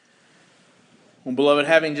Well, beloved,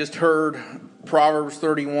 having just heard Proverbs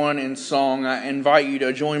 31 in song, I invite you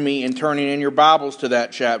to join me in turning in your Bibles to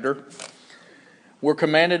that chapter. We're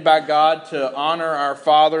commanded by God to honor our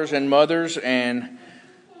fathers and mothers, and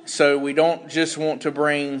so we don't just want to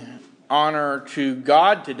bring honor to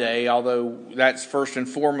God today, although that's first and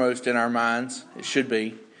foremost in our minds. It should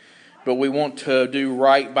be. But we want to do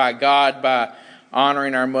right by God by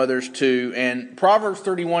honoring our mothers too. And Proverbs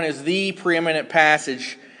 31 is the preeminent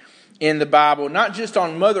passage in the Bible, not just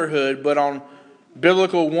on motherhood, but on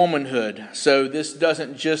biblical womanhood. So this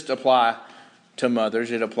doesn't just apply to mothers,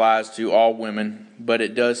 it applies to all women, but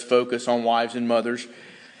it does focus on wives and mothers.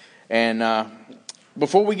 And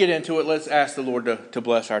before we get into it, let's ask the Lord to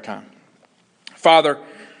bless our time. Father,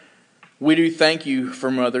 we do thank you for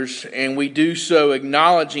mothers, and we do so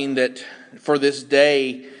acknowledging that for this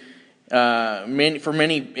day, for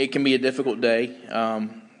many it can be a difficult day.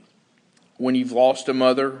 When you've lost a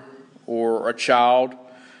mother or a child,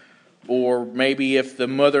 or maybe if the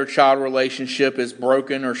mother-child relationship is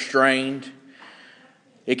broken or strained,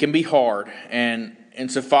 it can be hard. And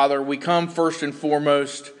so, Father, we come first and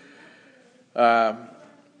foremost on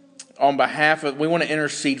behalf of, we want to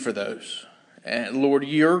intercede for those. And Lord,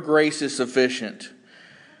 your grace is sufficient.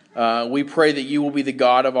 We pray that you will be the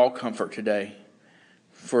God of all comfort today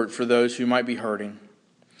for those who might be hurting.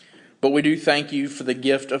 But we do thank you for the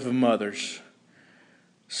gift of mothers.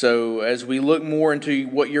 So as we look more into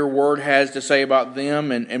what your word has to say about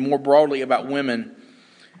them and more broadly about women,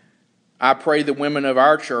 I pray the women of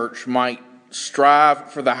our church might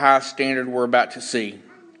strive for the high standard we're about to see,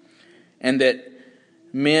 and that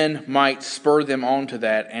men might spur them on to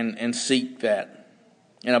that and seek that.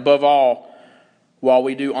 And above all, while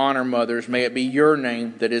we do honor mothers, may it be your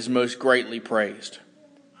name that is most greatly praised.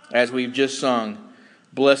 As we've just sung,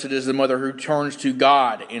 blessed is the mother who turns to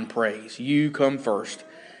God in praise. You come first.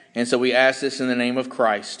 And so we ask this in the name of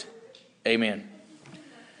Christ. Amen.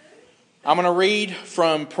 I'm going to read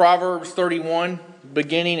from Proverbs 31,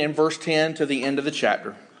 beginning in verse 10 to the end of the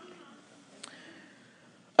chapter.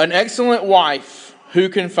 An excellent wife who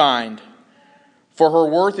can find? For her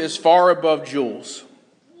worth is far above jewels.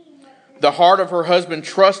 The heart of her husband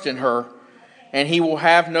trusts in her, and he will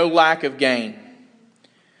have no lack of gain.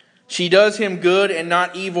 She does him good and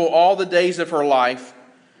not evil all the days of her life.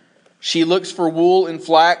 She looks for wool and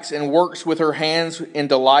flax and works with her hands in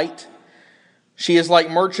delight. She is like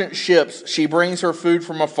merchant ships. She brings her food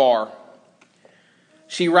from afar.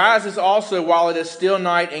 She rises also while it is still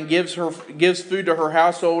night and gives food to her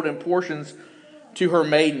household and portions to her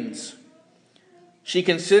maidens. She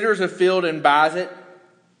considers a field and buys it.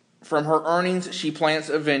 From her earnings she plants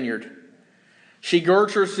a vineyard. She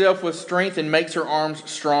girds herself with strength and makes her arms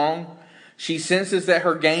strong. She senses that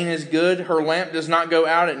her gain is good. Her lamp does not go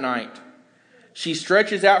out at night. She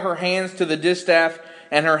stretches out her hands to the distaff,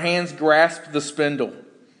 and her hands grasp the spindle.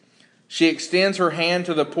 She extends her hand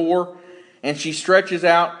to the poor, and she stretches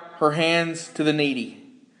out her hands to the needy.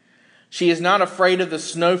 She is not afraid of the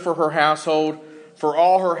snow for her household, for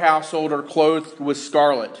all her household are clothed with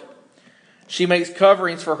scarlet. She makes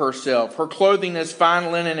coverings for herself. Her clothing is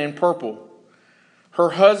fine linen and purple. Her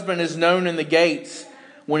husband is known in the gates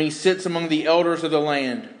when he sits among the elders of the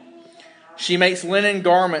land. She makes linen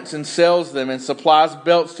garments and sells them and supplies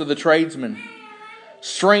belts to the tradesmen.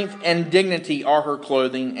 Strength and dignity are her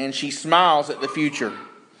clothing, and she smiles at the future.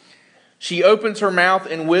 She opens her mouth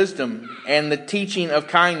in wisdom, and the teaching of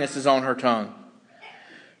kindness is on her tongue.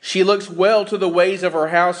 She looks well to the ways of her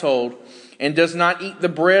household and does not eat the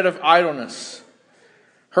bread of idleness.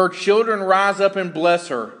 Her children rise up and bless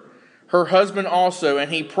her, her husband also,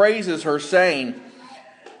 and he praises her, saying,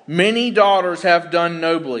 many daughters have done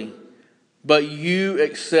nobly, but you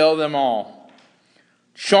excel them all.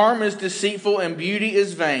 Charm is deceitful and beauty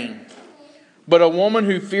is vain, but a woman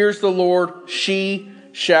who fears the Lord, she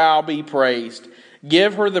shall be praised.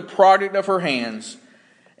 Give her the product of her hands,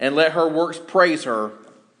 and let her works praise her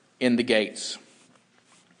in the gates.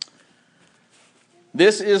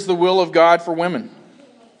 This is the will of God for women.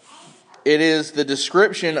 It is the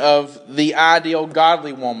description of the ideal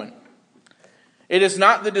godly woman. It is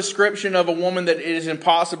not the description of a woman that it is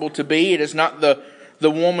impossible to be. It is not the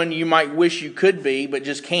woman you might wish you could be, but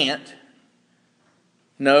just can't.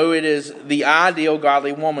 No, it is the ideal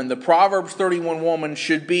godly woman. The Proverbs 31 woman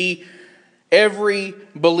should be every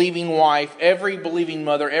believing wife, every believing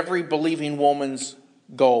mother, every believing woman's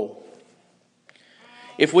goal.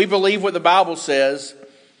 If we believe what the Bible says,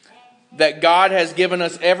 that God has given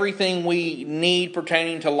us everything we need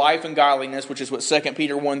pertaining to life and godliness, which is what 2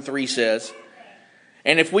 Peter 1:3 says,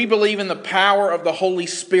 and if we believe in the power of the Holy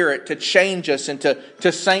Spirit to change us and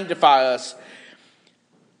to sanctify us,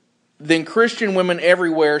 then Christian women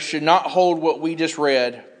everywhere should not hold what we just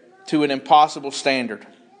read to an impossible standard,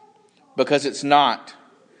 because it's not.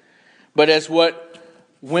 But as what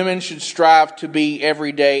women should strive to be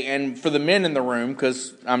every day. And for the men in the room,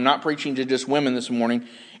 because I'm not preaching to just women this morning,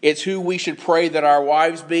 it's who we should pray that our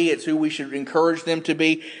wives be. It's who we should encourage them to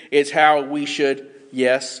be. It's how we should,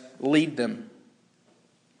 yes, lead them.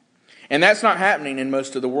 And that's not happening in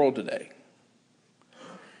most of the world today.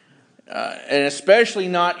 And especially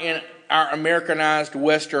not in our Americanized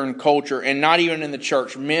Western culture, and not even in the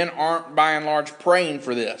church. Men aren't, by and large, praying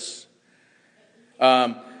for this.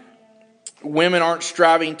 Women aren't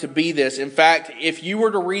striving to be this. In fact, if you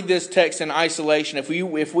were to read this text in isolation, if we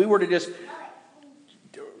were to just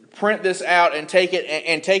print this out and take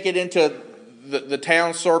it into the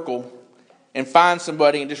town circle and find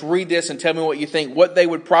somebody and just read this and tell me what you think, what they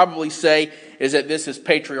would probably say is that this is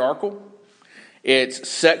patriarchal, it's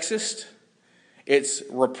sexist, it's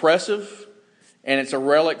repressive, and it's a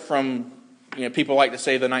relic from, people like to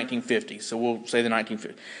say the 1950s, so we'll say the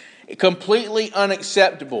 1950s. Completely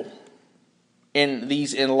unacceptable in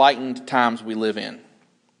these enlightened times we live in.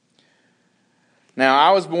 Now,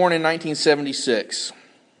 I was born in 1976.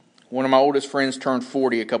 One of my oldest friends turned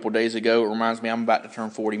 40 a couple days ago. It reminds me I'm about to turn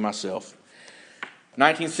 40 myself.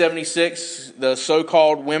 1976, the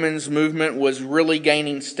so-called women's movement was really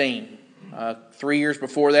gaining steam. 3 years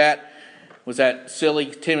before that was that silly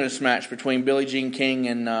tennis match between Billie Jean King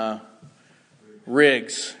and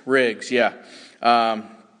Riggs, yeah.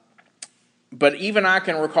 But even I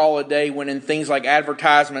can recall a day when in things like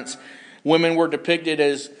advertisements, women were depicted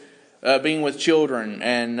as being with children,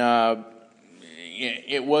 and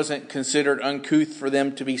it wasn't considered uncouth for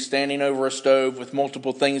them to be standing over a stove with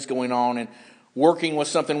multiple things going on and working with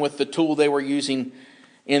something with the tool they were using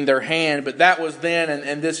in their hand. But that was then,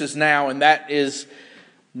 and this is now, and that is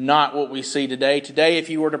not what we see today. Today, if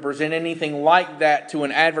you were to present anything like that to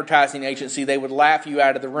an advertising agency, they would laugh you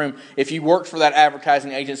out of the room. If you worked for that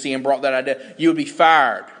advertising agency and brought that idea, you would be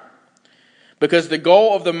fired. Because the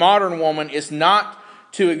goal of the modern woman is not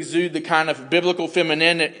to exude the kind of biblical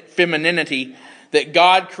femininity that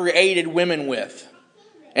God created women with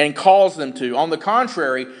and calls them to. On the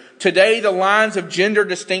contrary, today the lines of gender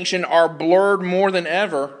distinction are blurred more than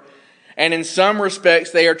ever, and in some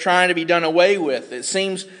respects they are trying to be done away with. It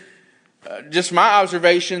seems, just my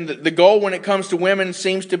observation, that the goal when it comes to women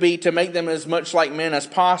seems to be to make them as much like men as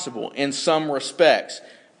possible in some respects.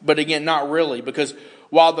 But again, not really, because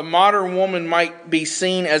while the modern woman might be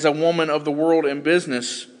seen as a woman of the world and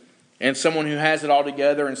business, and someone who has it all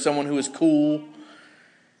together and someone who is cool,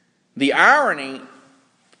 the irony,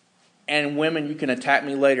 and women, you can attack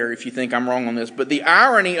me later if you think I'm wrong on this, but the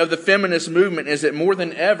irony of the feminist movement is that more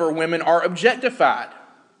than ever, women are objectified.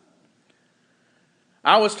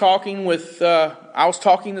 I was talking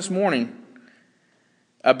this morning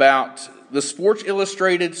about the Sports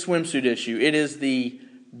Illustrated swimsuit issue. It is the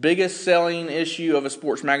biggest selling issue of a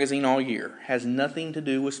sports magazine all year. Has nothing to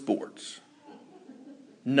do with sports.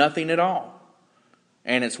 Nothing at all.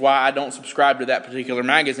 And it's why I don't subscribe to that particular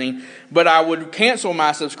magazine. But I would cancel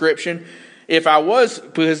my subscription if I was,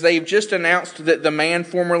 because they've just announced that the man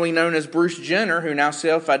formerly known as Bruce Jenner, who now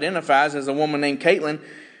self-identifies as a woman named Caitlyn,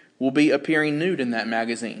 will be appearing nude in that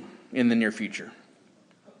magazine in the near future.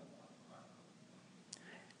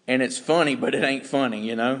 And it's funny, but it ain't funny,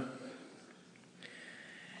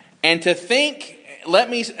 And to think,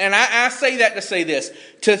 I say that to say this,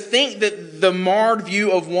 to think that the marred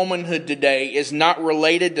view of womanhood today is not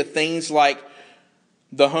related to things like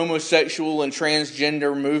the homosexual and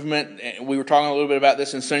transgender movement. We were talking a little bit about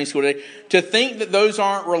this in Sunday school today. To think that those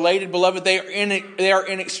aren't related, beloved, they are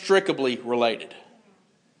inextricably related.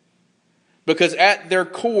 Because at their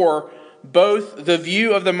core, both the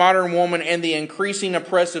view of the modern woman and the increasing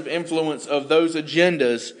oppressive influence of those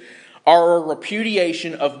agendas are a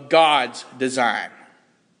repudiation of God's design.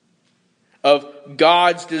 Of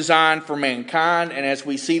God's design for mankind, and as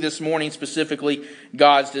we see this morning specifically,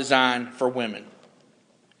 God's design for women.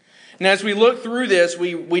 Now as we look through this,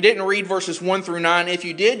 we didn't read verses 1 through 9. If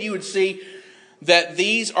you did, you would see that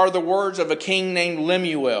these are the words of a king named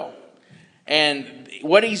Lemuel. And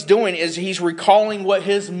what he's doing is he's recalling what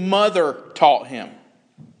his mother taught him.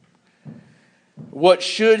 What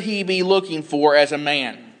should he be looking for as a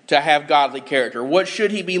man to have godly character? What should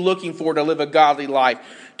he be looking for to live a godly life,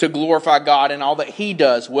 to glorify God and all that he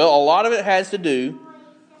does? Well, a lot of it has to do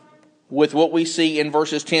with what we see in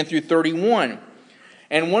verses 10 through 31.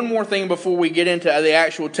 And one more thing before we get into the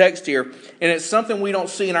actual text here, and it's something we don't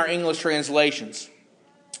see in our English translations.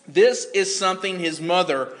 This is something his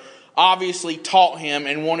mother obviously taught him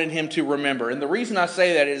and wanted him to remember. And the reason I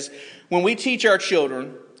say that is when we teach our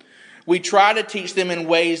children, we try to teach them in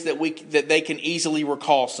ways that they can easily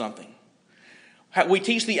recall something. We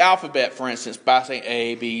teach the alphabet, for instance, by saying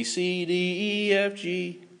A, B, C, D, E, F,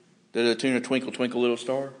 G, to the tune of Twinkle, Twinkle, Little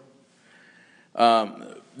Star.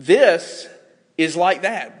 This is like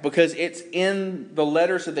that because it's in the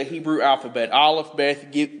letters of the Hebrew alphabet. Aleph,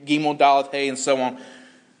 Beth, Gimel, Dalet, Hey, and so on.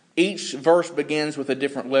 Each verse begins with a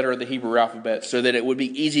different letter of the Hebrew alphabet so that it would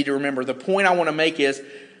be easy to remember. The point I want to make is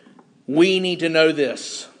we need to know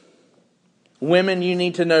this. Women, you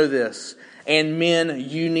need to know this. And men,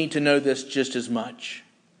 you need to know this just as much.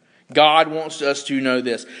 God wants us to know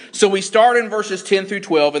this. So we start in verses 10 through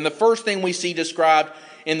 12, and the first thing we see described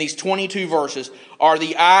in these 22 verses are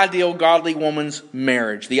the ideal godly woman's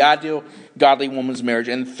marriage. The ideal godly woman's marriage.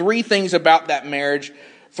 And three things about that marriage,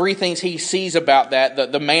 three things he sees about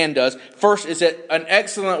that the man does. First is that an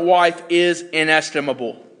excellent wife is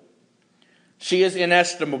inestimable. She is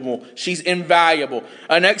inestimable. She's invaluable.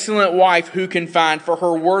 An excellent wife who can find, for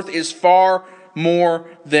her worth is far more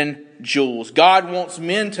than jewels. God wants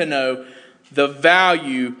men to know the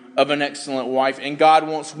value of an excellent wife, and God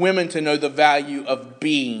wants women to know the value of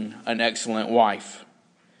being an excellent wife.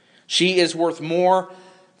 She is worth more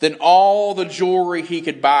than all the jewelry he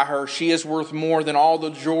could buy her. She is worth more than all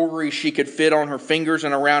the jewelry she could fit on her fingers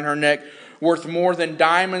and around her neck. Worth more than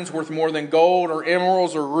diamonds, worth more than gold or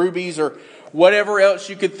emeralds or rubies or whatever else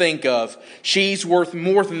you could think of. She's worth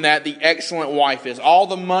more than that, the excellent wife is. All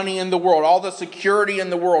the money in the world, all the security in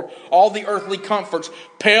the world, all the earthly comforts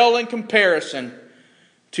pale in comparison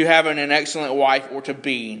to having an excellent wife or to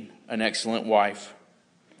being an excellent wife.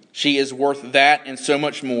 She is worth that and so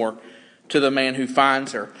much more to the man who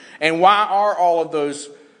finds her. And why are all of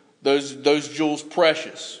those jewels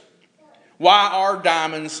precious? Why are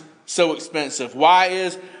diamonds so expensive?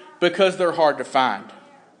 Because they're hard to find.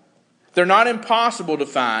 They're not impossible to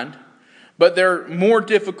find, but they're more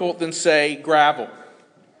difficult than, say, gravel.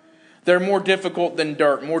 They're more difficult than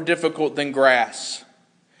dirt, more difficult than grass,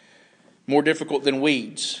 more difficult than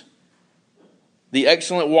weeds. The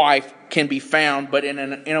excellent wife can be found, but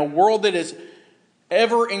in a world that is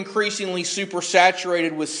ever increasingly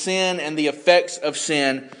supersaturated with sin and the effects of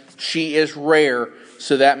sin, she is rare,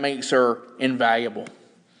 so that makes her invaluable.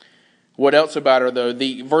 What else about her, though?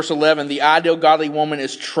 Verse 11, the ideal godly woman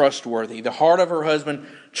is trustworthy. The heart of her husband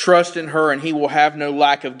trusts in her, and he will have no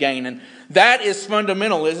lack of gain. And that is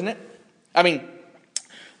fundamental, isn't it? I mean,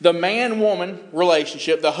 the man-woman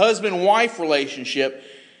relationship, the husband-wife relationship,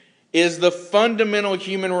 is the fundamental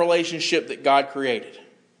human relationship that God created.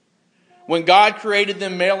 When God created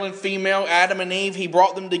them, male and female, Adam and Eve, he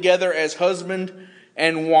brought them together as husband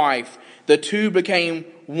and wife. The two became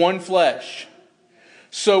one flesh.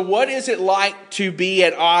 So what is it like to be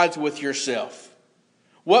at odds with yourself?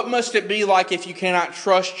 What must it be like if you cannot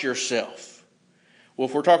trust yourself? Well,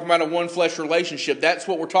 if we're talking about a one-flesh relationship, that's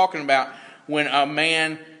what we're talking about when a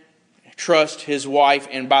man trusts his wife,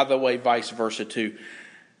 and by the way, vice versa too.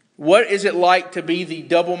 What is it like to be the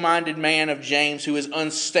double-minded man of James who is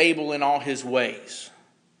unstable in all his ways?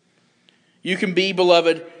 You can be,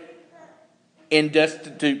 beloved, in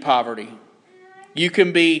destitute poverty. You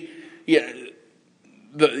can be...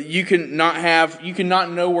 You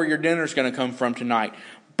cannot know where your dinner is going to come from tonight.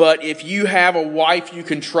 But if you have a wife you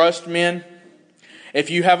can trust, men, if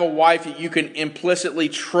you have a wife that you can implicitly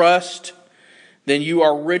trust, then you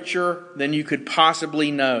are richer than you could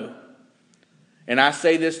possibly know. And I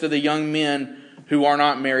say this to the young men who are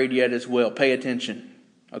not married yet as well. Pay attention,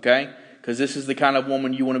 okay? Because this is the kind of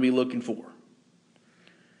woman you want to be looking for.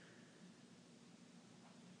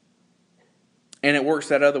 And it works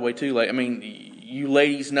that other way too. I mean, you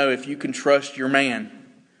ladies know if you can trust your man,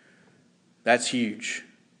 that's huge.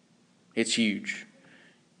 It's huge.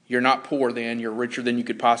 You're not poor then. You're richer than you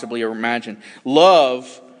could possibly imagine.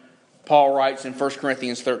 Love, Paul writes in 1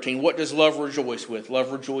 Corinthians 13, what does love rejoice with?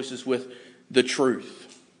 Love rejoices with the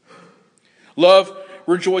truth. Love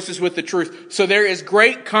rejoices with the truth. So there is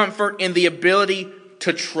great comfort in the ability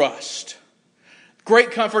to trust.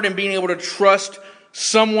 Great comfort in being able to trust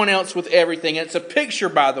someone else with everything. And it's a picture,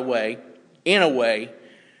 by the way, in a way,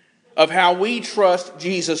 of how we trust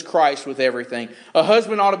Jesus Christ with everything. A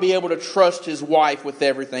husband ought to be able to trust his wife with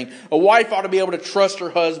everything. A wife ought to be able to trust her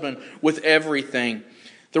husband with everything.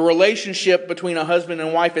 The relationship between a husband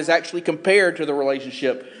and wife is actually compared to the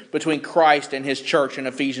relationship between Christ and his church in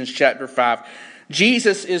Ephesians chapter 5.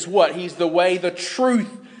 Jesus is what? He's the way, the truth,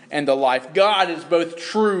 and the life. God is both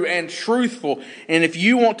true and truthful. And if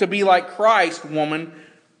you want to be like Christ, woman,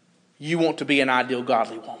 you want to be an ideal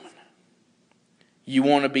godly woman. You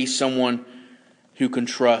want to be someone who can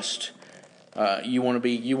trust. You want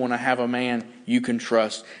to have a man you can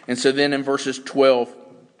trust. And so then in verses 12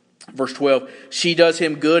 Verse 12, she does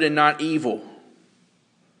him good and not evil.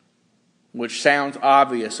 Which sounds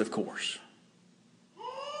obvious, of course.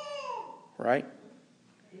 Right?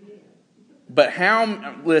 But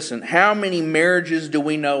how many marriages do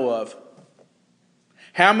we know of?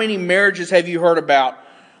 How many marriages have you heard about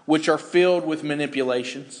which are filled with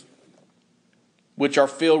manipulations? Which are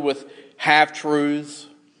filled with half-truths?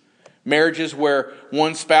 Marriages where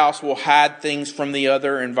one spouse will hide things from the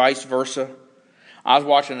other and vice versa. I was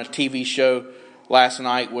watching a TV show last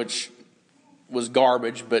night which was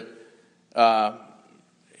garbage, but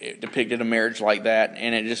it depicted a marriage like that,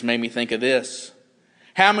 and it just made me think of this.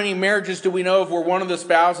 How many marriages do we know of where one of the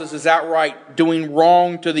spouses is outright doing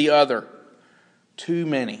wrong to the other? Too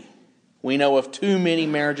many. We know of too many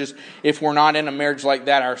marriages if we're not in a marriage like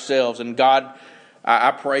that ourselves. And God,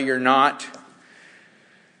 I pray you're not.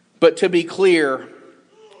 But to be clear,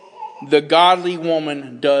 the godly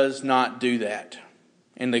woman does not do that.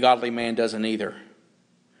 And the godly man doesn't either.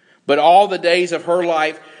 But all the days of her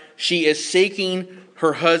life, she is seeking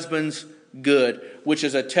her husband's good, which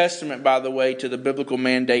is a testament, by the way, to the biblical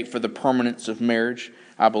mandate for the permanence of marriage,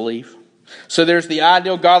 I believe. So there's the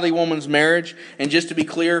ideal godly woman's marriage. And just to be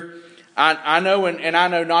clear, I know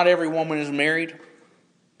not every woman is married.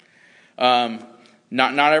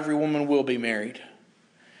 Not every woman will be married.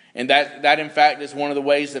 And that in fact is one of the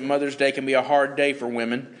ways that Mother's Day can be a hard day for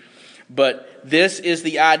women. But this is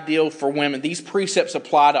the ideal for women. These precepts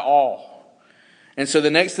apply to all. And so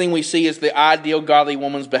the next thing we see is the ideal godly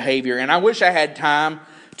woman's behavior. And I wish I had time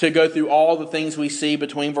to go through all the things we see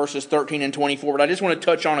between verses 13 and 24, but I just want to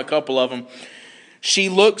touch on a couple of them. She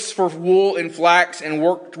looks for wool and flax and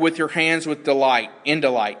worked with her hands with delight.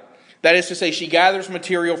 That is to say, she gathers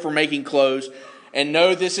material for making clothes. And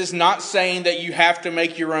no, this is not saying that you have to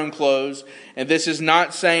make your own clothes. And this is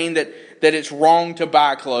not saying that it's wrong to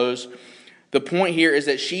buy clothes. The point here is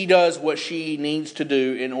that she does what she needs to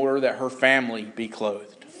do in order that her family be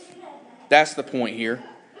clothed. That's the point here.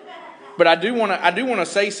 But I do want to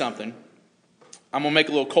say something. I'm going to make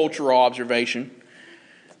a little cultural observation.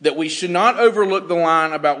 That we should not overlook the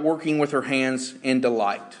line about working with her hands in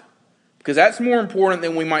delight. Because that's more important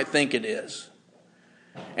than we might think it is.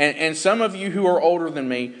 And some of you who are older than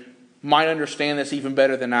me might understand this even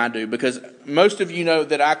better than I do. Because most of you know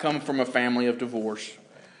that I come from a family of divorce.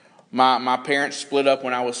 My parents split up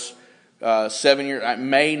when I was 7 years.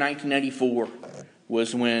 May 1984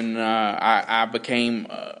 was when I became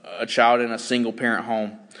a child in a single parent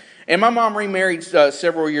home. And my mom remarried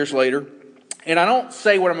several years later. And I don't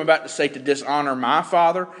say what I'm about to say to dishonor my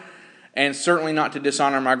father, and certainly not to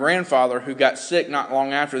dishonor my grandfather, who got sick not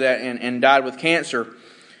long after that and died with cancer.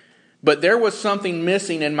 But there was something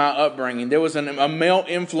missing in my upbringing. There was a male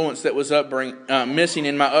influence that was missing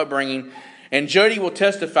in my upbringing. And Jody will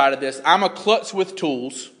testify to this. I'm a klutz with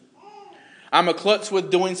tools. I'm a klutz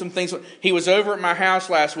with doing some things. He was over at my house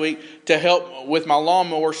last week to help with my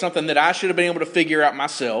lawnmower, something that I should have been able to figure out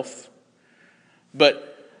myself. But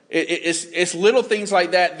it's little things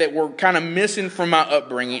like that were kind of missing from my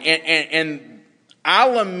upbringing. And I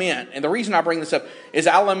lament, and the reason I bring this up is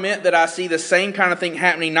I lament that I see the same kind of thing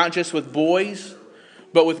happening not just with boys,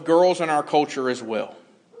 but with girls in our culture as well.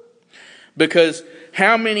 Because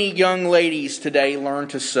how many young ladies today learn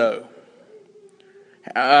to sew?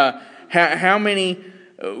 How many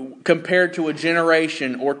compared to a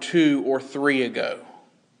generation or two or three ago?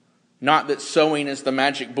 Not that sewing is the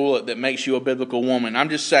magic bullet that makes you a biblical woman. I'm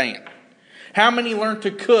just saying. How many learn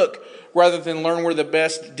to cook rather than learn where the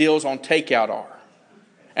best deals on takeout are?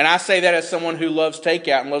 And I say that as someone who loves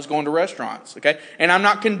takeout and loves going to restaurants. Okay, and I'm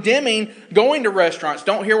not condemning going to restaurants.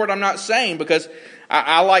 Don't hear what I'm not saying, because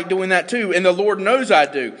I like doing that too. And the Lord knows I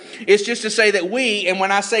do. It's just to say that we, and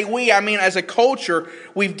when I say we, I mean as a culture,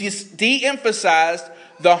 we've de-emphasized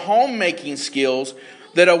the homemaking skills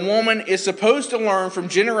that a woman is supposed to learn from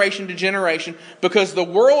generation to generation, because the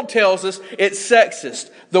world tells us it's sexist.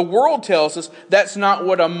 The world tells us that's not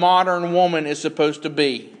what a modern woman is supposed to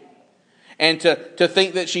be. And to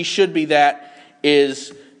think that she should be that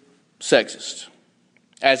is sexist.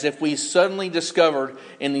 As if we suddenly discovered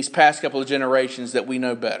in these past couple of generations that we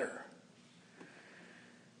know better.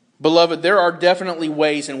 Beloved, there are definitely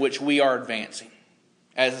ways in which we are advancing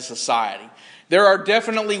as a society. There are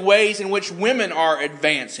definitely ways in which women are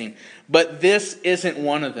advancing, but this isn't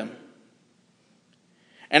one of them.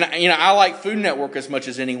 And I like Food Network as much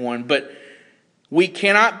as anyone, but we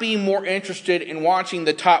cannot be more interested in watching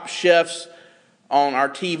the top chefs on our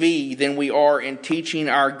TV than we are in teaching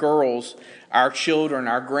our girls, our children,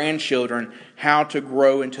 our grandchildren, how to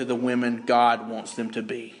grow into the women God wants them to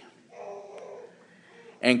be.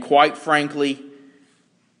 And quite frankly,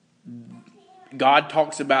 God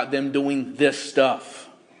talks about them doing this stuff.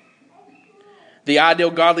 The ideal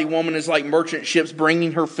godly woman is like merchant ships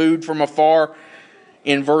bringing her food from afar.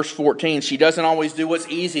 In verse 14, she doesn't always do what's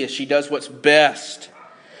easiest. She does what's best.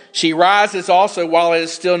 She rises also while it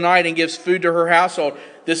is still night and gives food to her household.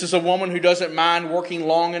 This is a woman who doesn't mind working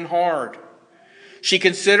long and hard. She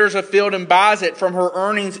considers a field and buys it. From her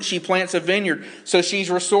earnings, she plants a vineyard. So she's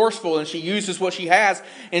resourceful and she uses what she has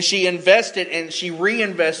and she invests it and she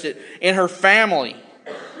reinvests it in her family.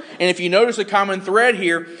 And if you notice a common thread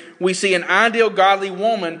here, we see an ideal godly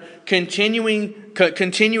woman continually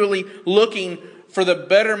looking for the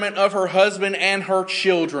betterment of her husband and her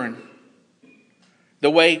children.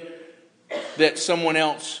 The way that someone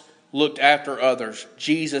else looked after others.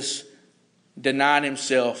 Jesus denied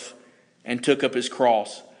himself and took up his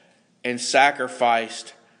cross and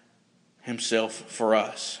sacrificed himself for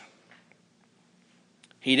us.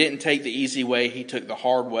 He didn't take the easy way, he took the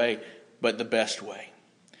hard way, but the best way.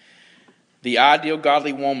 The ideal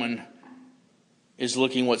godly woman is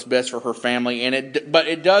looking what's best for her family, but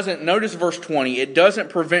it doesn't, notice verse 20, it doesn't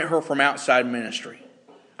prevent her from outside ministry.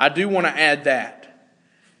 I do want to add that.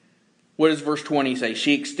 What does verse 20 say?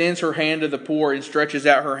 She extends her hand to the poor and stretches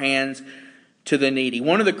out her hands to the needy.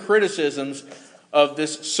 One of the criticisms of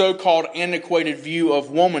this so-called antiquated view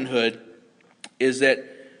of womanhood is that,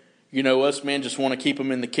 us men just want to keep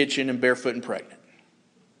them in the kitchen and barefoot and pregnant.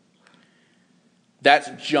 That's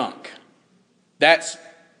junk. That's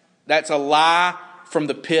a lie from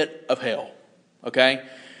the pit of hell. Okay?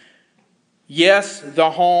 Yes, the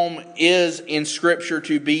home is in Scripture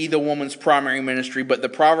to be the woman's primary ministry, but the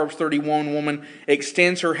Proverbs 31 woman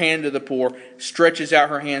extends her hand to the poor, stretches out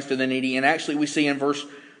her hands to the needy. And actually we see in verse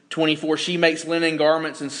 24, she makes linen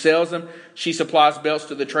garments and sells them. She supplies belts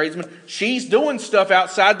to the tradesmen. She's doing stuff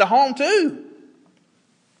outside the home too.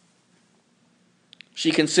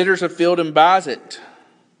 She considers a field and buys it.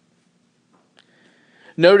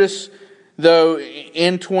 Notice, though,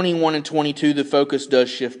 in 21 and 22, the focus does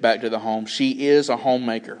shift back to the home. She is a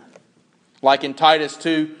homemaker. Like in Titus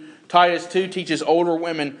 2, Titus 2 teaches older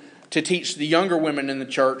women to teach the younger women in the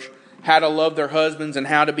church how to love their husbands and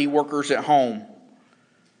how to be workers at home.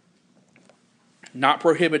 Not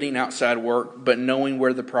prohibiting outside work, but knowing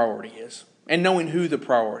where the priority is. And knowing who the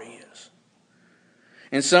priority is.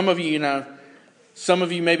 And some of you,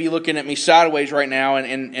 may be looking at me sideways right now,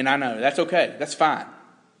 and I know, that's okay, that's fine.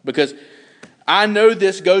 Because I know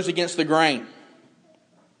this goes against the grain.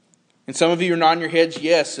 And some of you are nodding your heads,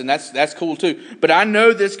 yes, and that's cool too. But I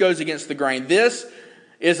know this goes against the grain. This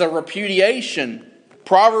is a repudiation.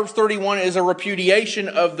 Proverbs 31 is a repudiation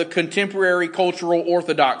of the contemporary cultural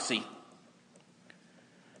orthodoxy.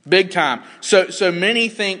 Big time. So many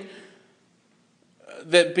think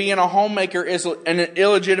that being a homemaker is an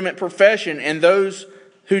illegitimate profession, and those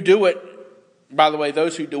who do it, by the way,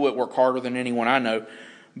 those who do it work harder than anyone I know,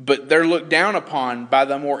 but they're looked down upon by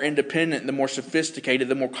the more independent, the more sophisticated,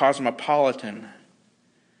 the more cosmopolitan.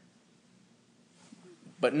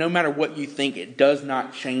 But no matter what you think, it does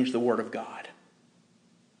not change the Word of God.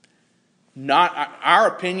 Not our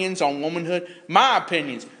opinions on womanhood, my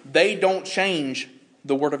opinions, they don't change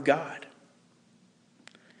the Word of God.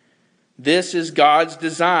 This is God's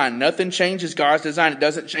design. Nothing changes God's design. It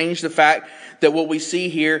doesn't change the fact that what we see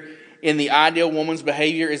here in the ideal woman's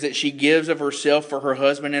behavior is that she gives of herself for her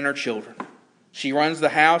husband and her children. She runs the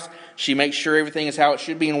house. She makes sure everything is how it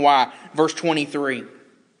should be. And why? Verse 23.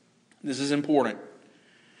 This is important.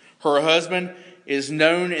 Her husband is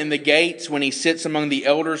known in the gates when he sits among the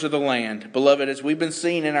elders of the land. Beloved, as we've been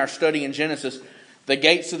seeing in our study in Genesis, the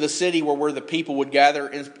gates of the city were where the people would gather.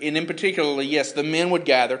 And in particular, yes, the men would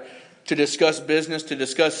gather to discuss business, to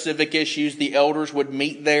discuss civic issues. The elders would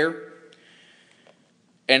meet there.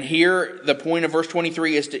 And here, the point of verse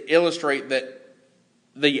 23 is to illustrate that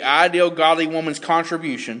the ideal godly woman's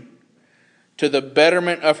contribution to the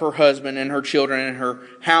betterment of her husband and her children and her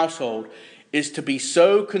household is to be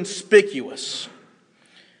so conspicuous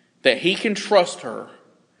that he can trust her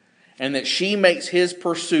and that she makes his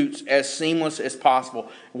pursuits as seamless as possible.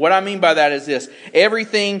 What I mean by that is this.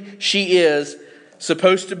 Everything she is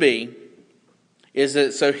supposed to be is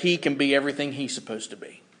that so he can be everything he's supposed to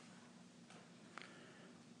be.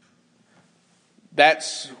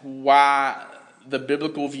 That's why the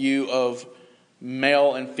biblical view of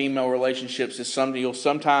male and female relationships is something you'll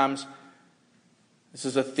sometimes, this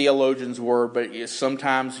is a theologian's word, but it's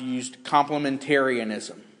sometimes used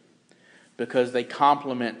complementarianism, because they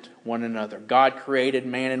complement one another. God created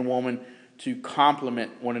man and woman to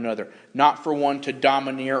complement one another, not for one to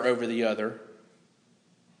domineer over the other,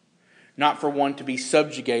 not for one to be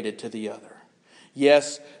subjugated to the other.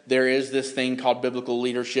 Yes, there is this thing called biblical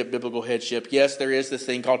leadership, biblical headship. Yes, there is this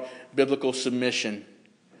thing called biblical submission.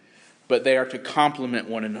 But they are to complement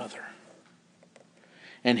one another.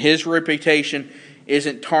 And his reputation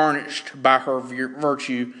isn't tarnished by her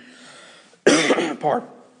virtue.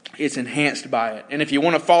 It's enhanced by it. And if you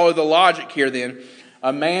want to follow the logic here then,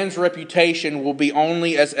 a man's reputation will be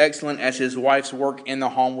only as excellent as his wife's work in the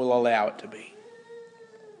home will allow it to be.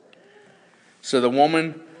 So the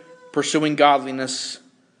woman pursuing godliness,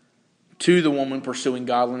 to the woman pursuing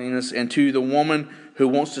godliness, and to the woman who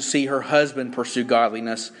wants to see her husband pursue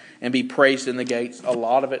godliness and be praised in the gates, a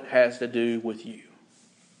lot of it has to do with you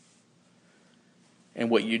and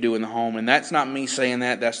what you do in the home. And that's not me saying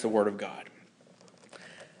that, that's the Word of God.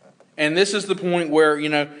 And this is the point where,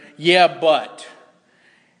 but.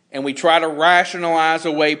 And we try to rationalize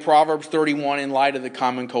away Proverbs 31 in light of the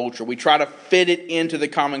common culture. We try to fit it into the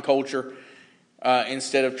common culture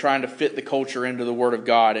instead of trying to fit the culture into the Word of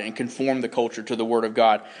God and conform the culture to the Word of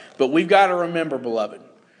God. But we've got to remember, beloved,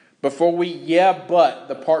 before we but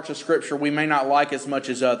the parts of Scripture we may not like as much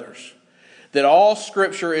as others, that all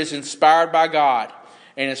Scripture is inspired by God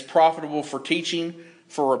and is profitable for teaching,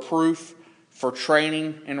 for reproof, for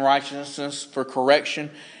training in righteousness, for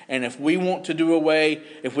correction. And if we want to do away,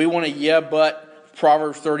 if we want to but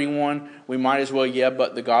Proverbs 31, we might as well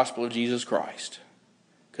but the gospel of Jesus Christ.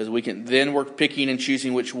 Because we're picking and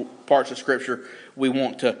choosing which parts of Scripture we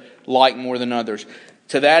want to like more than others.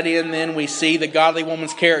 To that end, then, we see the godly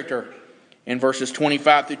woman's character in verses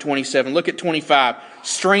 25 through 27. Look at 25.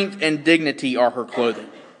 Strength and dignity are her clothing.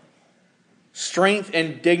 Strength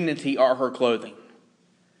and dignity are her clothing.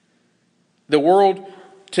 The world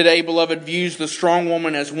today, beloved, views the strong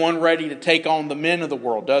woman as one ready to take on the men of the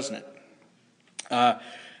world, doesn't it?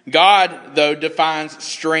 God, though, defines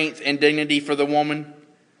strength and dignity for the woman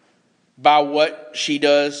by what she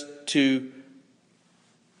does to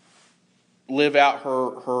live out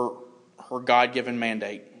her God-given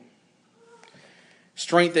mandate.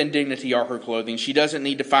 Strength and dignity are her clothing. She doesn't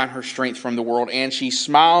need to find her strength from the world, and she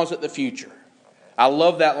smiles at the future. I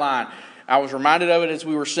love that line. I was reminded of it as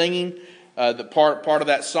we were singing the part of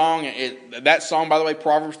that song. That song, by the way,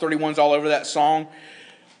 Proverbs 31 is all over that song.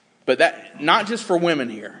 But that not just for women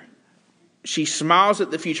here. She smiles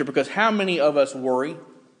at the future because how many of us worry?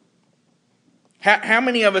 How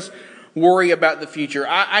many of us worry about the future?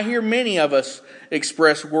 I hear many of us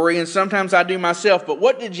express worry, and sometimes I do myself. But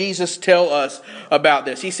what did Jesus tell us about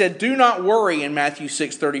this? He said, do not worry in Matthew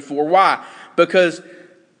 6:34. Why? Because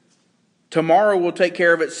tomorrow will take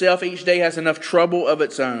care of itself. Each day has enough trouble of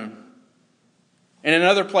its own. In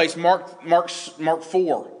another place, Mark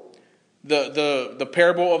 4, the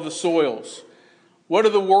parable of the soils. What do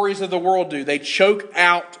the worries of the world do? They choke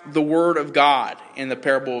out the word of God in the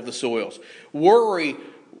parable of the soils. Worry,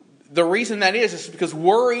 the reason that is because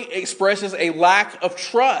worry expresses a lack of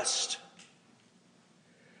trust.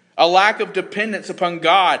 A lack of dependence upon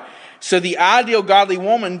God. So the ideal godly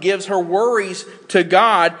woman gives her worries to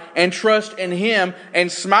God and trusts in Him and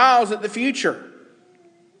smiles at the future.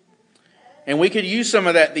 And we could use some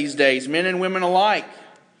of that these days, men and women alike.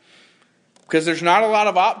 Because there's not a lot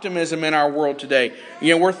of optimism in our world today.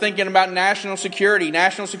 We're thinking about national security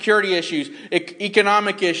issues,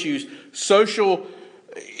 economic issues, social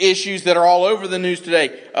issues that are all over the news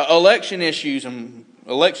today, election issues.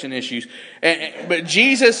 But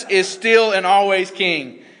Jesus is still and always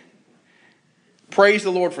King. Praise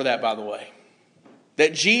the Lord for that, by the way.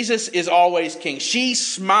 That Jesus is always King. She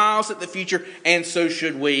smiles at the future, and so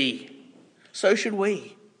should we. So should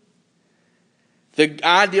we. The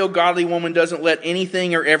ideal godly woman doesn't let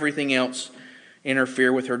anything or everything else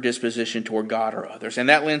interfere with her disposition toward God or others. And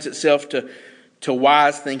that lends itself to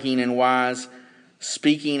wise thinking and wise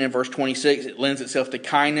speaking. In verse 26, it lends itself to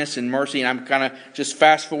kindness and mercy. And I'm kind of just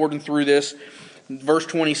fast forwarding through this. Verse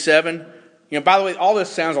 27, by the way, all this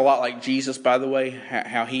sounds a lot like Jesus, by the way,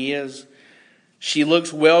 how He is. She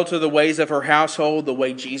looks well to the ways of her household, the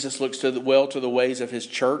way Jesus looks well to the ways of His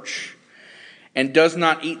church. And does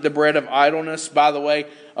not eat the bread of idleness. By the way,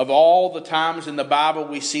 of all the times in the Bible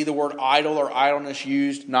we see the word idle or idleness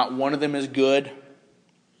used, not one of them is good.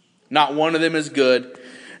 Not one of them is good.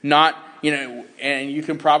 And you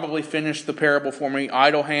can probably finish the parable for me.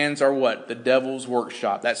 Idle hands are what? The devil's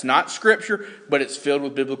workshop. That's not Scripture, but it's filled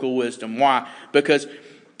with biblical wisdom. Why? Because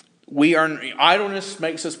idleness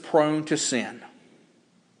makes us prone to sin.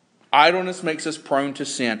 Idleness makes us prone to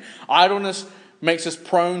sin. Idleness makes us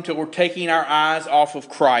prone to we're taking our eyes off of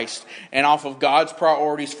Christ and off of God's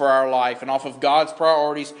priorities for our life and off of God's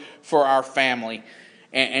priorities for our family.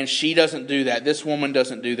 And she doesn't do that. This woman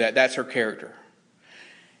doesn't do that. That's her character.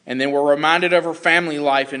 And then we're reminded of her family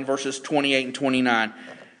life in verses 28 and 29.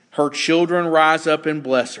 Her children rise up and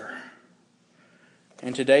bless her.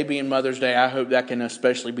 And today being Mother's Day, I hope that can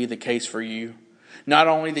especially be the case for you. Not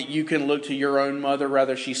only that you can look to your own mother,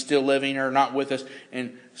 whether she's still living or not with us,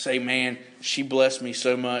 and say, man, she blessed me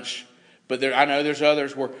so much. But I know there's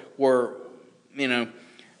others where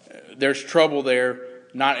there's trouble there.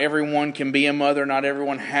 Not everyone can be a mother. Not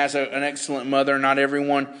everyone has an excellent mother. Not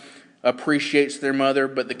everyone appreciates their mother.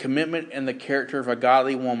 But the commitment and the character of a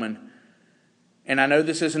godly woman. And I know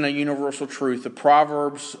this isn't a universal truth. The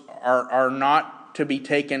Proverbs are not to be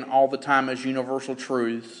taken all the time as universal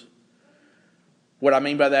truths. What I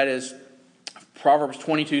mean by that is Proverbs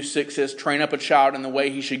 22:6 says, train up a child in the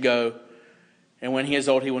way he should go, and when he is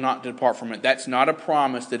old, he will not depart from it. That's not a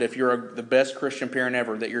promise that if you're the best Christian parent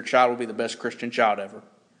ever, that your child will be the best Christian child ever.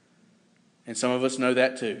 And some of us know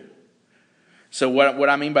that too. So what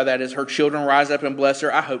I mean by that is her children rise up and bless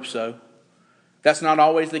her. I hope so. That's not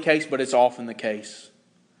always the case, but it's often the case.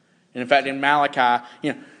 And in fact, in Malachi,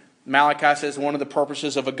 Malachi says one of the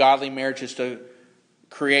purposes of a godly marriage is to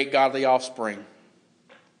create godly offspring.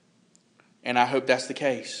 And I hope that's the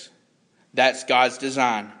case. That's God's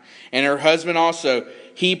design. And her husband also,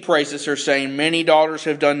 he praises her, saying, many daughters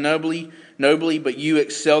have done nobly, but you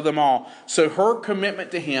excel them all. So her commitment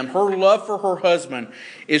to him, her love for her husband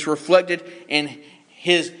is reflected in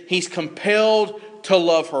he's compelled to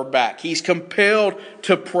love her back. He's compelled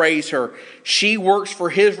to praise her. She works for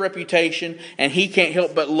his reputation, and he can't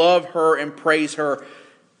help but love her and praise her.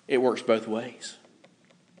 It works both ways.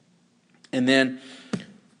 And then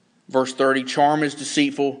verse 30, charm is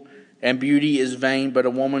deceitful and beauty is vain, but a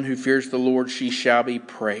woman who fears the Lord, she shall be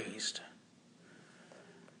praised.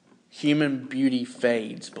 Human beauty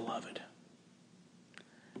fades, beloved.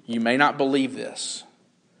 You may not believe this,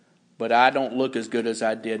 but I don't look as good as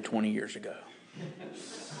I did 20 years ago.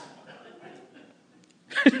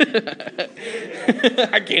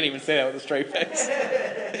 I can't even say that with a straight face.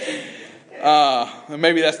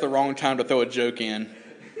 Maybe that's the wrong time to throw a joke in.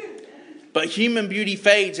 But human beauty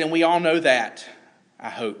fades, and we all know that, I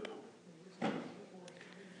hope.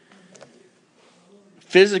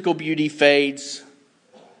 Physical beauty fades,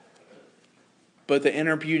 but the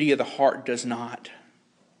inner beauty of the heart does not.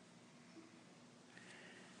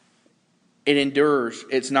 It endures.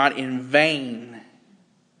 It's not in vain.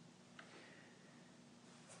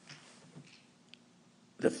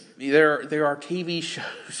 There are TV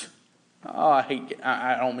shows.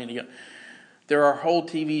 I don't mean to get. There are whole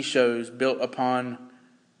TV shows built upon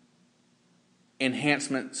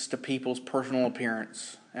enhancements to people's personal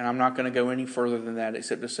appearance. And I'm not going to go any further than that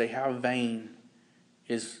except to say how vain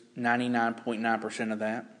is 99.9% of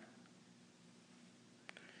that.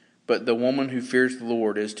 But the woman who fears the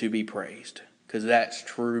Lord is to be praised, because that's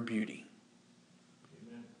true beauty.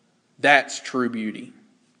 Amen. That's true beauty.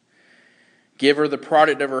 Give her the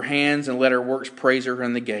product of her hands and let her works praise her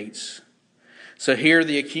in the gates. So here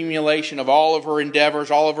the accumulation of all of her endeavors,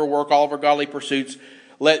 all of her work, all of her godly pursuits,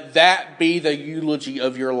 let that be the eulogy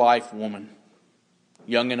of your life, woman,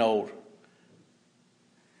 young and old.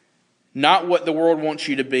 Not what the world wants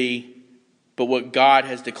you to be, but what God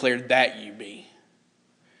has declared that you be.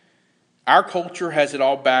 Our culture has it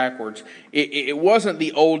all backwards. It wasn't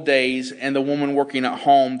the old days and the woman working at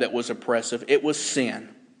home that was oppressive. It was sin.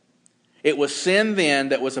 It was sin then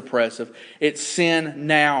that was oppressive. It's sin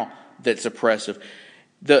now that's oppressive.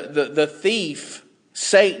 The thief,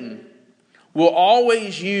 Satan, will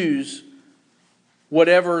always use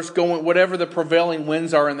whatever the prevailing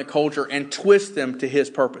winds are in the culture and twist them to his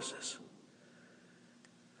purposes.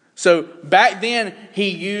 So back then he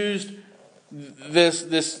used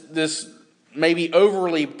this maybe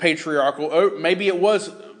overly patriarchal, maybe it was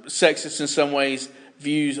sexist in some ways,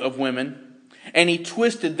 views of women, and he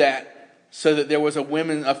twisted that so that there was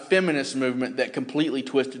a feminist movement that completely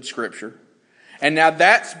twisted Scripture. And now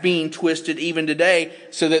that's being twisted even today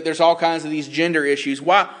so that there's all kinds of these gender issues.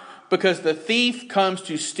 Why? Because the thief comes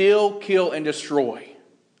to steal, kill, and destroy.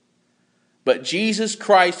 But Jesus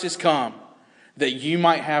Christ has come that you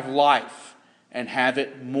might have life and have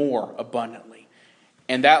it more abundantly.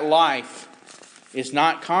 And that life is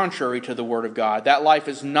not contrary to the Word of God. That life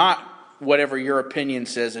is not whatever your opinion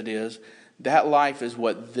says it is. That life is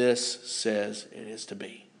what this says it is to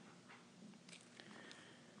be.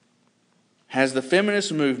 Has the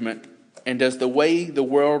feminist movement, and does the way the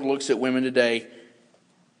world looks at women today,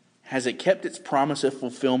 has it kept its promise of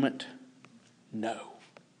fulfillment? No.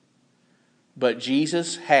 But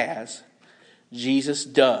Jesus has, Jesus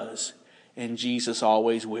does, and Jesus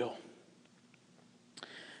always will.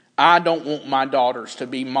 I don't want my daughters to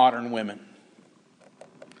be modern women.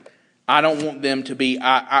 I don't want them to be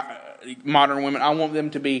modern women. I want them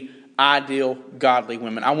to be ideal, godly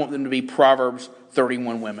women. I want them to be Proverbs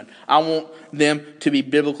 31 women. I want them to be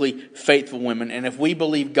biblically faithful women. And if we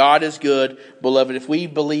believe God is good, beloved, if we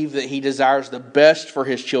believe that He desires the best for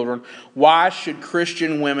His children, why should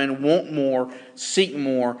Christian women want more, seek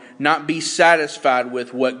more, not be satisfied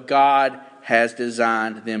with what God has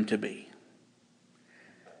designed them to be?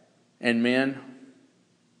 And men,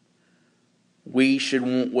 we should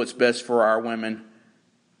want what's best for our women,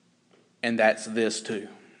 and that's this too.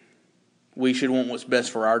 We should want what's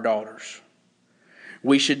best for our daughters.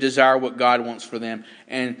 We should desire what God wants for them.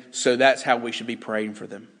 And so that's how we should be praying for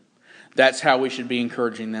them. That's how we should be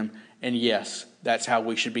encouraging them. And yes, that's how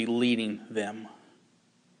we should be leading them.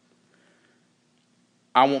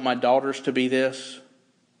 I want my daughters to be this.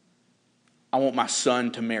 I want my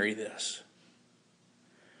son to marry this.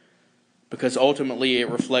 Because ultimately it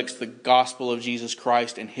reflects the gospel of Jesus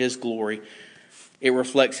Christ and His glory. It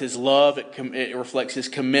reflects His love. It reflects His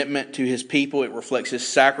commitment to His people. It reflects His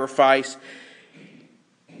sacrifice.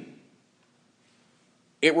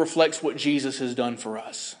 It reflects what Jesus has done for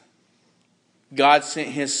us. God sent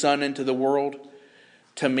His Son into the world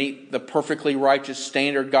to meet the perfectly righteous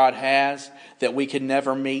standard God has that we could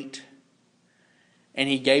never meet. And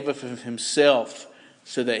He gave of Himself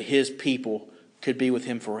so that His people could be with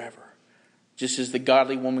Him forever. Just as the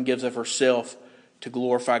godly woman gives of herself to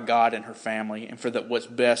glorify God and her family and for what's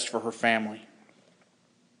best for her family.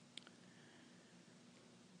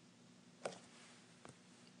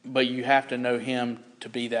 But you have to know Him to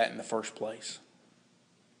be that in the first place.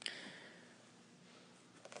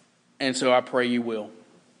 And so I pray you will.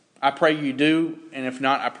 I pray you do, and if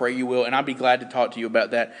not, I pray you will. And I'll be glad to talk to you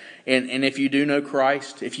about that. And if you do know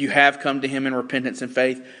Christ, if you have come to Him in repentance and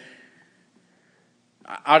faith,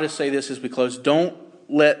 I'll just say this as we close. Don't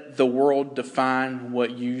let the world define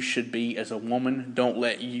what you should be as a woman. Don't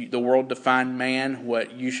let the world define, man,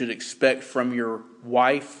 what you should expect from your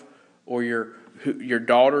wife or your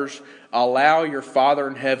daughters. Allow your Father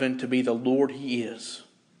in heaven to be the Lord He is.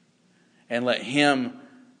 And let Him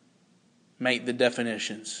make the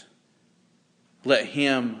definitions. Let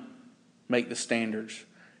Him make the standards.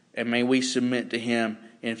 And may we submit to Him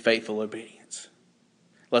in faithful obedience.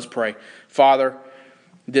 Let's pray. Father,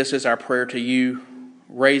 this is our prayer to you.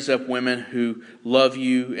 Raise up women who love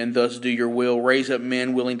you and thus do your will. Raise up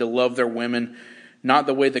men willing to love their women, not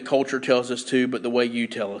the way the culture tells us to, but the way you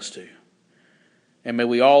tell us to. And may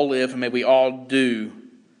we all live and may we all do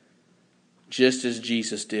just as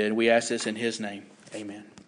Jesus did. We ask this in His name. Amen.